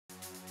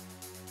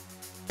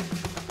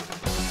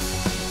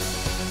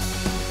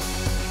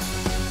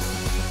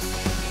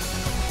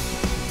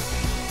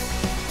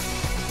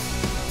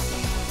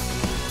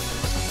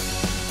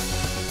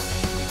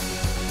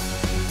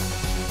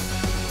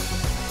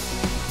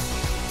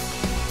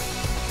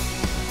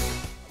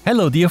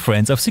Hello dear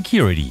friends of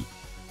security!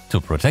 To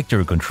protect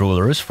your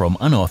controllers from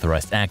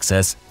unauthorized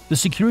access, the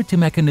security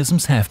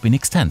mechanisms have been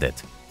extended.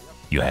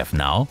 You have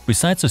now,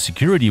 besides a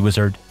security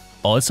wizard,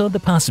 also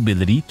the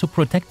possibility to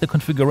protect the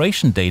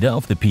configuration data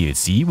of the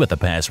PLC with a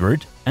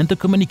password and the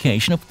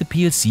communication of the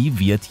PLC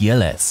via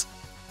TLS.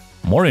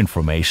 More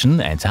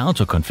information and how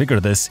to configure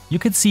this you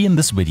can see in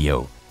this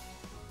video.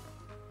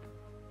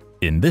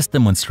 In this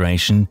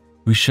demonstration,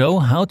 we show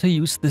how to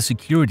use the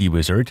security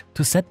wizard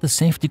to set the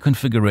safety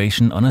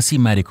configuration on a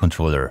SIMATIC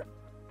controller.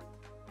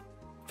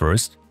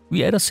 First,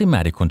 we add a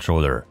SIMATIC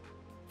controller,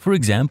 for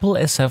example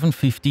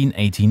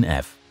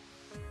S71518F.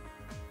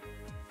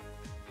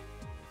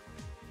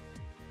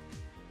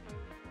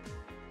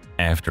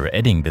 After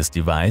adding this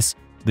device,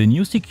 the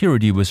new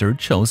security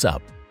wizard shows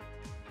up.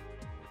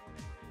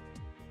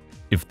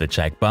 If the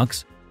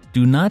checkbox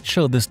 "Do not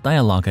show this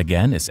dialog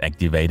again" is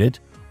activated,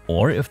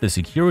 or if the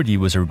security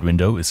wizard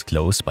window is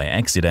closed by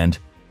accident,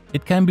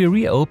 it can be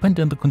reopened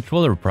in the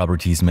controller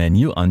properties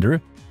menu under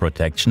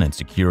Protection and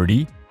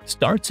Security,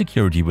 Start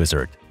Security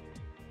Wizard.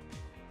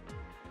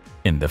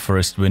 In the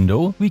first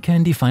window, we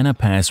can define a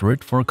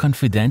password for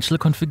confidential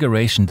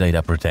configuration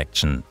data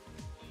protection.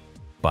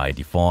 By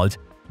default,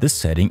 this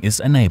setting is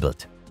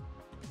enabled.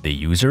 The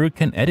user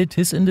can edit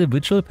his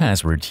individual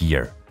password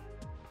here.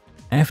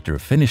 After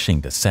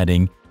finishing the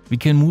setting, we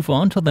can move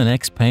on to the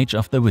next page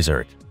of the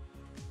wizard.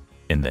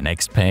 In the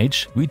next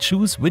page, we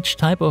choose which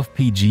type of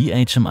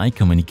PG-HMI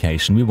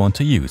communication we want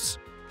to use.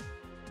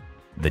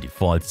 The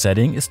default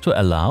setting is to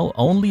allow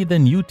only the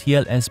new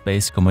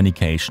TLS-based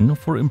communication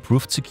for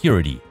improved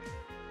security.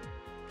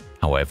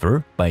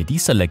 However, by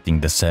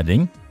deselecting the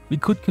setting, we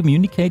could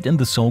communicate in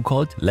the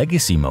so-called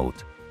legacy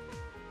mode.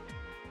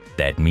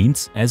 That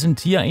means as in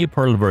TIA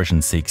Perl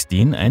version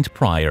 16 and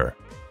prior.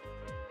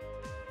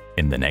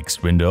 In the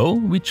next window,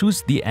 we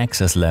choose the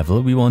access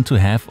level we want to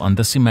have on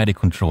the SIMATIC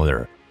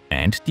controller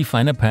and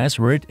define a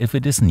password if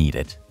it is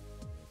needed.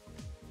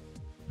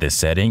 This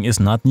setting is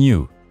not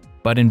new,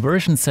 but in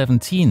version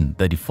 17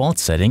 the default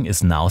setting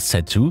is now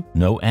set to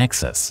No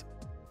Access.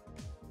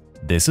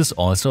 This is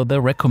also the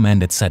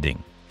recommended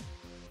setting.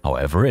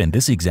 However, in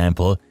this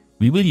example,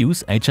 we will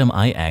use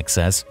HMI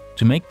access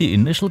to make the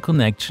initial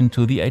connection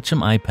to the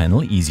HMI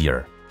panel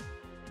easier.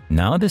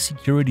 Now the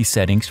security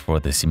settings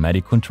for the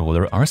SIMATIC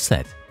controller are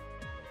set.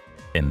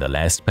 In the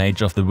last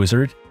page of the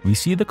wizard, we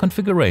see the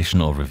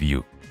configuration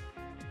overview.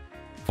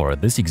 For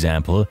this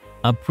example,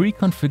 a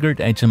pre-configured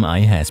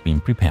HMI has been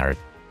prepared.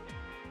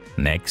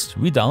 Next,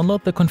 we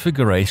download the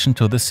configuration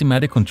to the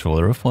SIMATIC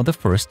controller for the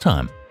first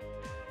time.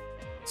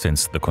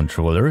 Since the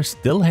controller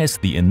still has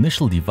the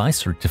initial device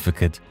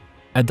certificate,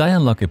 a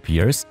dialog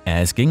appears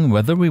asking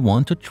whether we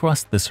want to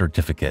trust the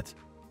certificate.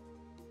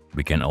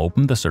 We can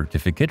open the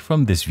certificate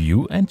from this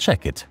view and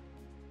check it.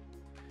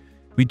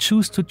 We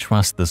choose to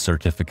trust the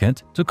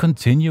certificate to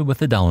continue with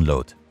the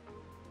download.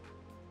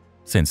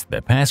 Since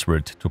the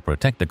password to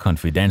protect the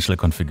confidential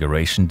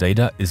configuration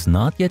data is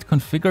not yet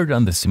configured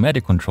on the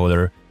SIMATIC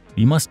controller,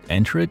 we must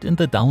enter it in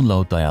the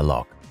download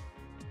dialog.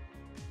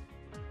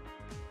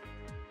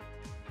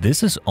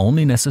 This is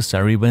only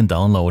necessary when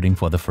downloading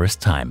for the first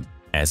time,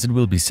 as it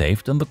will be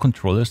saved on the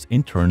controller's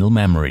internal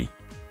memory.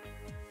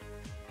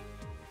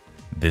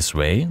 This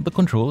way, the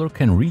controller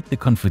can read the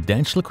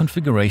confidential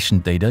configuration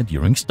data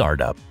during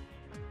startup.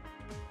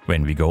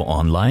 When we go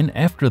online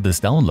after this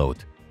download,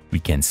 we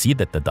can see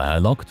that the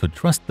dialog to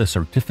trust the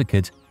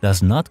certificate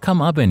does not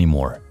come up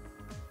anymore.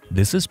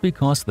 This is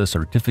because the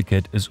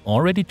certificate is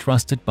already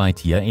trusted by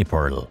TIA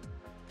Perl.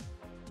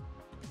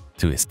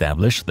 To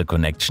establish the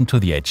connection to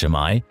the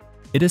HMI,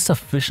 it is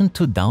sufficient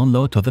to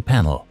download to the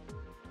panel.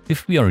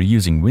 If we are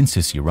using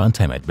WinCC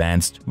Runtime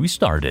Advanced, we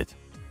start it.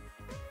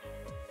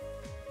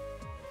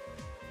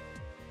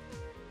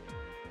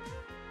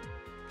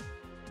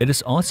 It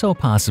is also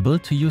possible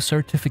to use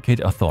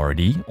Certificate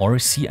Authority or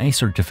CA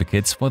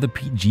certificates for the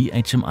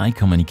PG-HMI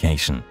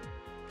communication.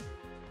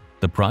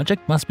 The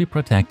project must be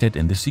protected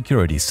in the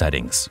security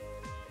settings.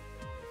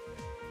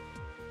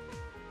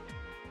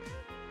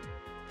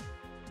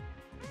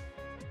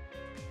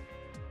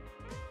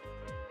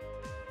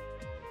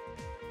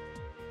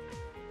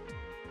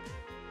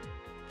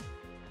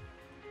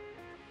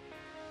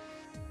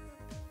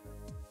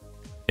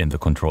 In the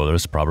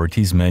controller's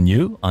properties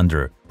menu,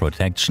 under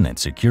Protection and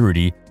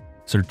Security,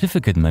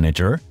 Certificate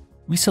Manager,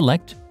 we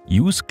select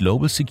Use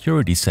Global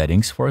Security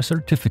Settings for a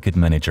Certificate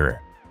Manager.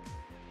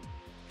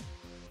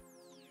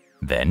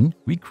 Then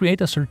we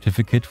create a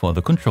certificate for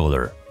the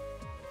controller.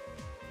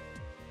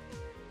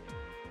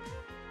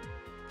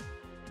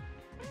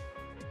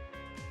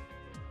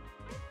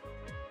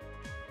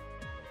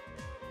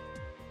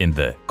 In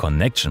the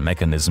Connection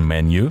Mechanism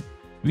menu,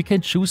 we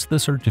can choose the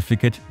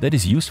certificate that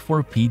is used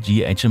for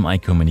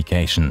PG-HMI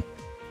communication.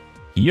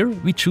 Here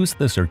we choose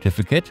the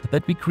certificate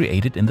that we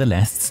created in the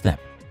last step.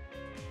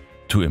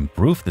 To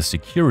improve the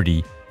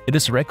security, it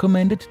is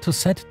recommended to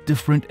set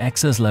different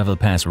access level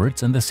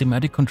passwords in the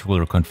SIMATIC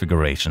controller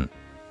configuration.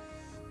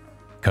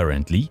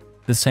 Currently,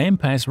 the same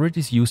password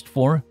is used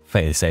for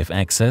failsafe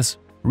access,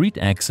 read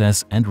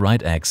access and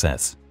write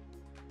access.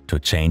 To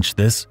change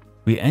this,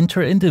 we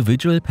enter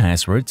individual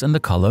passwords in the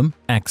column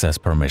Access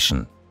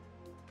Permission.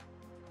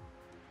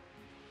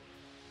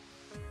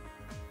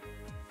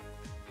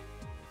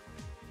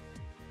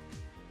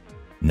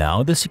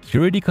 Now the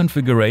security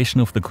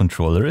configuration of the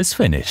controller is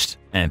finished,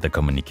 and the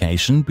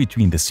communication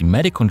between the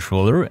SIMATIC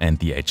controller and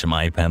the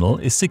HMI panel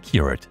is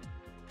secured.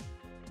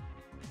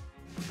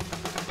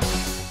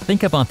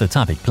 Think about the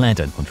topic plant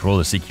and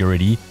controller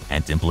security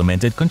and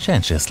implement it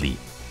conscientiously.